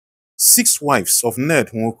Six Wives of Ned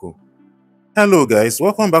Nwoko. Hello guys,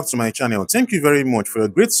 welcome back to my channel. Thank you very much for your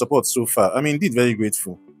great support so far. I'm indeed very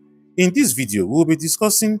grateful. In this video, we'll be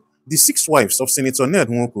discussing the six wives of Senator Ned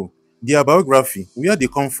Nwoko, their biography, where they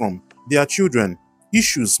come from, their children,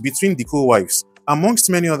 issues between the co-wives, amongst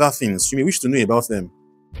many other things you may wish to know about them.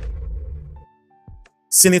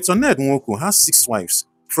 Senator Ned Nwoko has six wives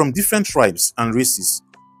from different tribes and races.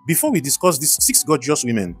 Before we discuss these six gorgeous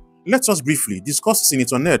women, let us briefly discuss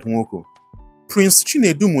Senator Ned Nwoko. Prince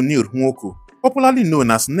Chinedu Munir Nwoko, popularly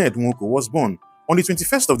known as Ned Nwoko, was born on the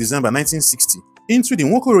 21st of December 1960 into the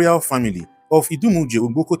Nwoko royal family of Idumuje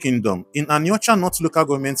Ugboko Kingdom in Aniocha North local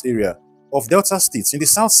government area of Delta State in the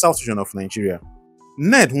south-south region of Nigeria.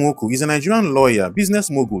 Ned Nwoko is a Nigerian lawyer,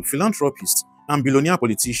 business mogul, philanthropist, and billionaire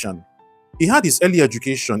politician. He had his early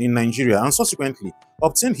education in Nigeria and subsequently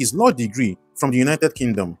obtained his law degree from the United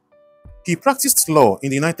Kingdom. He practiced law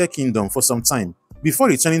in the United Kingdom for some time before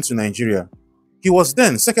returning to Nigeria. He was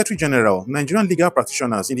then Secretary General, Nigerian Legal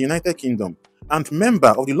Practitioners in the United Kingdom and member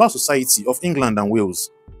of the Law Society of England and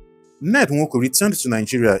Wales. Ned Nwoko returned to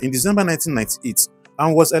Nigeria in December 1998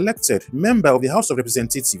 and was elected member of the House of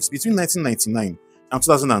Representatives between 1999 and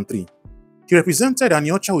 2003. He represented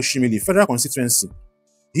Aniocha Oshimili Federal Constituency.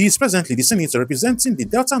 He is presently the senator representing the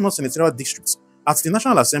Delta North Senatorial District at the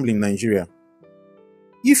National Assembly in Nigeria.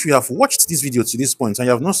 If you have watched this video to this point and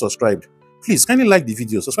you have not subscribed, please kindly like the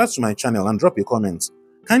video, subscribe to my channel and drop a comment.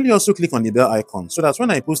 Kindly also click on the bell icon so that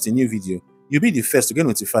when I post a new video, you'll be the first to get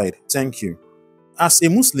notified. Thank you. As a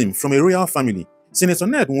Muslim from a royal family, Senator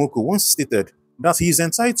Ned Nwoko once stated that he is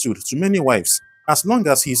entitled to many wives as long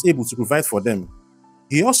as he is able to provide for them.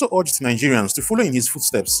 He also urged Nigerians to follow in his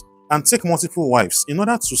footsteps and take multiple wives in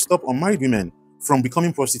order to stop unmarried women from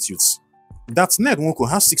becoming prostitutes. That Ned Nwoko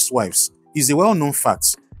has six wives is a well-known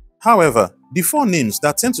fact. However, the four names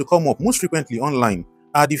that tend to come up most frequently online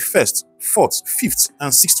are the first, fourth, fifth,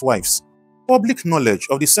 and sixth wives. Public knowledge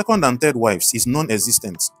of the second and third wives is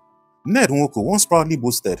non-existent. Ned Nwoko once proudly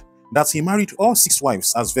boasted that he married all six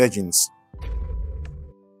wives as virgins.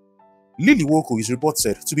 Lilly Nwoko is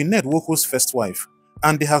reported to be Ned Nwoko's first wife,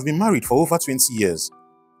 and they have been married for over 20 years.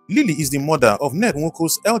 Lilly is the mother of Ned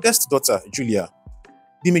Nwoko's eldest daughter, Julia.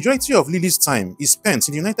 The majority of Lilly's time is spent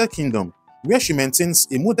in the United Kingdom, where she maintains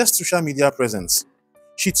a modest social media presence.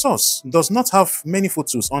 She thus does not have many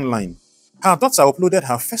photos online. Her daughter uploaded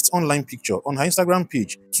her first online picture on her Instagram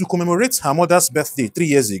page to commemorate her mother's birthday 3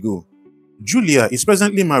 years ago. Julia is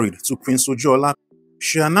presently married to Prince Ojola.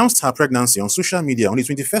 She announced her pregnancy on social media on the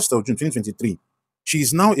 21st of June 2023. She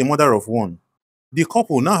is now a mother of one. The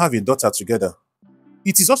couple now have a daughter together.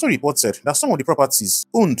 It is also reported that some of the properties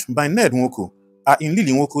owned by Ned Nwoko are in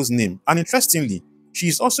Lilly Nwoko's name, and interestingly, she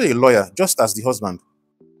is also a lawyer just as the husband.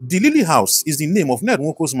 The Lilly House is the name of Ned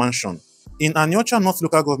Nwoko's mansion in Aniocha North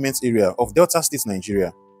local government area of Delta State,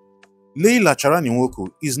 Nigeria. Laila Charani Nwoko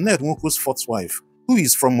is Ned Nwoko's fourth wife, who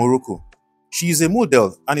is from Morocco. She is a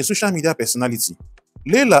model and a social media personality.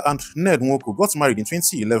 Laila and Ned Nwoko got married in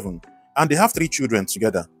 2011 and they have 3 children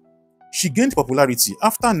together. She gained popularity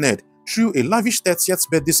after Ned threw a lavish 30th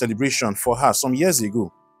birthday celebration for her some years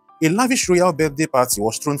ago. A lavish royal birthday party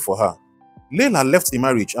was thrown for her. Laila left the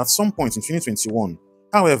marriage at some point in 2021.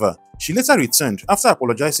 However, she later returned after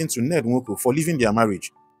apologizing to Ned Nwoko for leaving their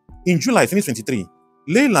marriage. In July 2023,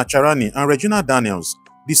 Laila Charani and Regina Daniels,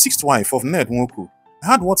 the sixth wife of Ned Nwoko,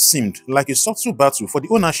 had what seemed like a subtle battle for the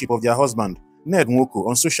ownership of their husband, Ned Nwoko,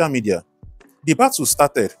 on social media. The battle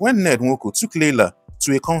started when Ned Nwoko took Laila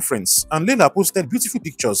to a conference and Laila posted beautiful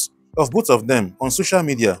pictures of both of them on social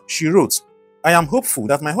media. She wrote, "I am hopeful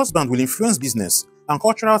that my husband will influence business and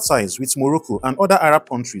cultural ties with Morocco and other Arab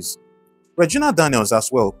countries." Regina Daniels as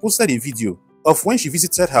well posted a video of when she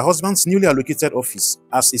visited her husband's newly allocated office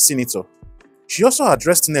as a senator. She also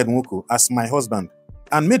addressed Ned Nwoko as "my husband"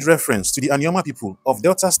 and made reference to the Anioma people of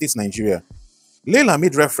Delta State, Nigeria. Laila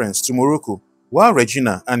made reference to Morocco, while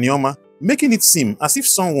Regina Anioma, making it seem as if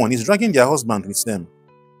someone is dragging their husband with them.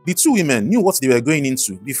 The two women knew what they were going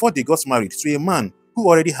into before they got married to a man who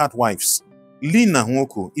already had wives. Lina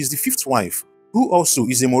Nwoko is the fifth wife, who also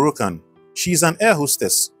is a Moroccan. She is an air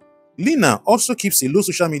hostess. Lina also keeps a low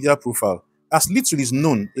social media profile, as little is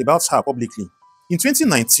known about her publicly. In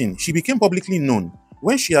 2019, she became publicly known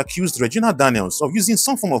when she accused Regina Daniels of using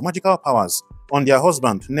some form of magical powers on their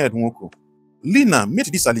husband, Ned Nwoko. Lina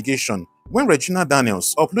made this allegation when Regina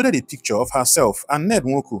Daniels uploaded a picture of herself and Ned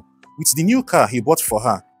Nwoko with the new car he bought for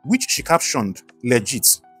her, which she captioned,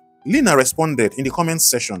 "Legit." Lina responded in the comments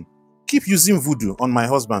section, "Keep using voodoo on my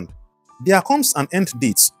husband. There comes an end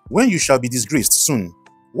date when you shall be disgraced soon.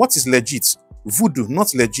 What is legit? Voodoo,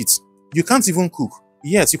 not legit. You can't even cook,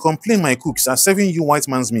 yet you complain my cooks are serving you white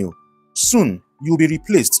man's meal. Soon, you will be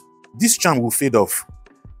replaced. This charm will fade off.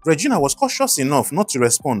 Regina was cautious enough not to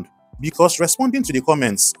respond because responding to the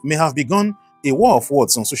comments may have begun a war of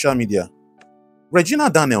words on social media. Regina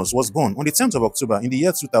Daniels was born on the 10th of October in the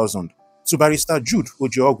year 2000 to barrister Jude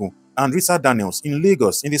Ojeogun and Rita Daniels in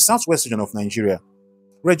Lagos in the southwest region of Nigeria.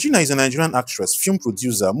 Regina is a Nigerian actress, film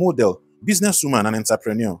producer, model, businesswoman, and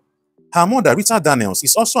entrepreneur. Her mother, Rita Daniels,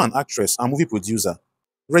 is also an actress and movie producer.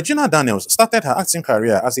 Regina Daniels started her acting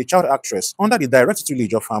career as a child actress under the direct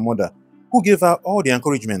tutelage of her mother, who gave her all the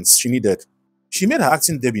encouragements she needed. She made her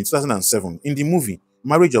acting debut in 2007 in the movie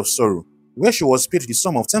Marriage of Sorrow, where she was paid the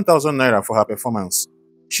sum of 10,000 naira for her performance.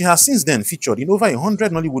 She has since then featured in over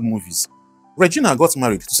 100 Nollywood movies. Regina got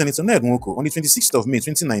married to Senator Ned Nwoko on the 26th of May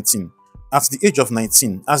 2019 at the age of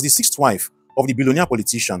 19 as the sixth wife of the billionaire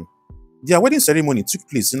politician. Their wedding ceremony took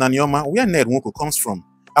place in Anioma, where Ned Nwoko comes from,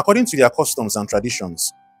 according to their customs and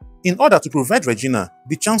traditions. In order to provide Regina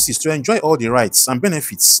the chances to enjoy all the rights and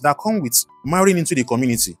benefits that come with marrying into the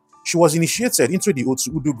community, she was initiated into the Otu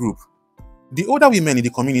Udu group. The older women in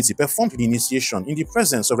the community performed the initiation in the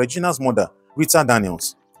presence of Regina's mother, Rita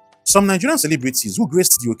Daniels. Some Nigerian celebrities who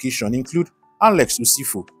graced the occasion include Alex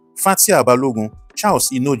Usifo, Fatia Balogun,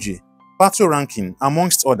 Charles Inoje, Pato Rankin,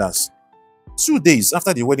 amongst others. 2 days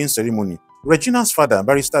after the wedding ceremony, Regina's father,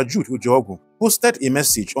 barrister Jude Ojeogun, posted a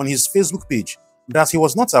message on his Facebook page that he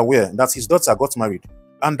was not aware that his daughter got married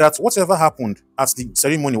and that whatever happened at the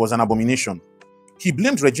ceremony was an abomination. He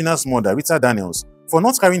blamed Regina's mother, Rita Daniels, for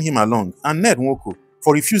not carrying him along and Ned Nwoko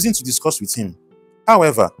for refusing to discuss with him.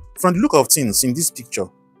 However, from the look of things in this picture,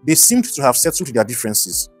 they seemed to have settled their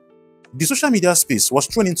differences. The social media space was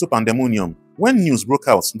thrown into pandemonium when news broke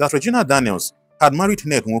out that Regina Daniels had married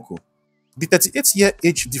Ned Nwoko. The 38-year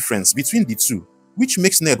age difference between the two, which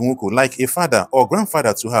makes Ned Nwoko like a father or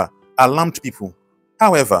grandfather to her, alarmed people.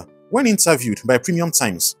 However, when interviewed by Premium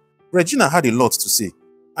Times, Regina had a lot to say.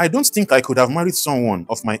 "I don't think I could have married someone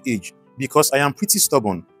of my age because I am pretty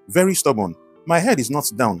stubborn, very stubborn. My head is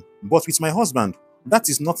not down, but with my husband, that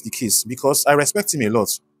is not the case because I respect him a lot.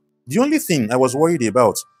 The only thing I was worried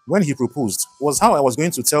about when he proposed was how I was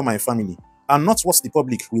going to tell my family and not what the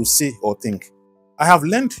public will say or think. I have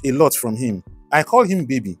learned a lot from him. I call him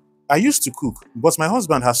baby. I used to cook, but my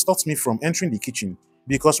husband has stopped me from entering the kitchen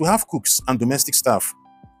because we have cooks and domestic staff."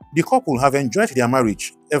 The couple have enjoyed their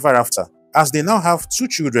marriage ever after, as they now have 2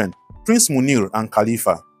 children, Prince Munir and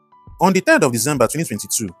Khalifa. On the 3rd of December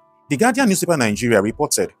 2022, the Guardian newspaper Nigeria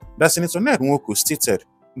reported that Senator Ned Nwoko stated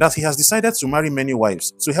that he has decided to marry many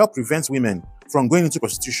wives to help prevent women from going into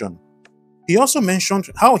prostitution. He also mentioned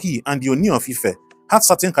how he and the Ooni of Ife had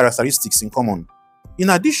certain characteristics in common. In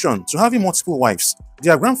addition to having multiple wives,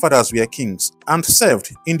 their grandfathers were kings and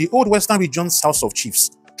served in the Old Western Region's House of Chiefs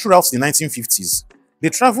throughout the 1950s. They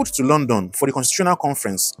traveled to London for the Constitutional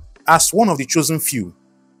Conference as one of the chosen few.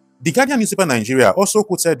 The Guardian newspaper Nigeria also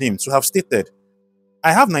quoted him to have stated,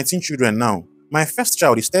 "I have 19 children now. My first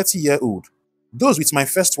child is 30-year-old. Those with my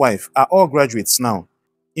first wife are all graduates now.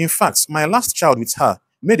 In fact, my last child with her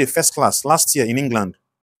made a first class last year in England.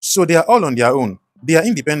 So they are all on their own. They are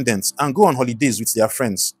independent and go on holidays with their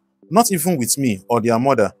friends. Not even with me or their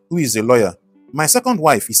mother, who is a lawyer. My second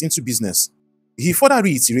wife is into business." He further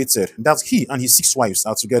reiterated that he and his 6 wives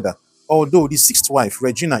are together, although the 6th wife,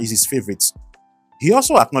 Regina, is his favorite. He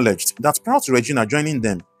also acknowledged that prior to Regina joining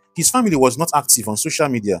them, his family was not active on social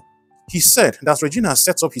media. He said that Regina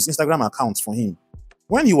set up his Instagram account for him.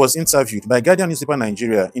 When he was interviewed by Guardian newspaper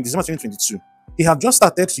Nigeria in December 2022, he had just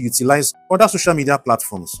started to utilize other social media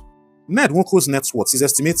platforms. Ned Nwoko's net worth is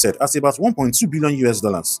estimated at about $1.2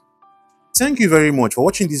 billion. Thank you very much for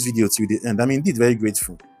watching this video till the end. I'm indeed very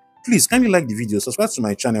grateful. Please kindly like the video, subscribe to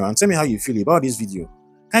my channel, and tell me how you feel about this video.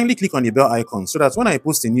 Kindly click on the bell icon so that when I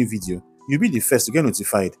post a new video, you'll be the first to get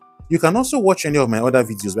notified. You can also watch any of my other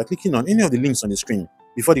videos by clicking on any of the links on the screen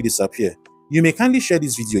before they disappear. You may kindly share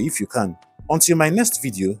this video if you can. Until my next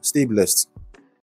video, stay blessed.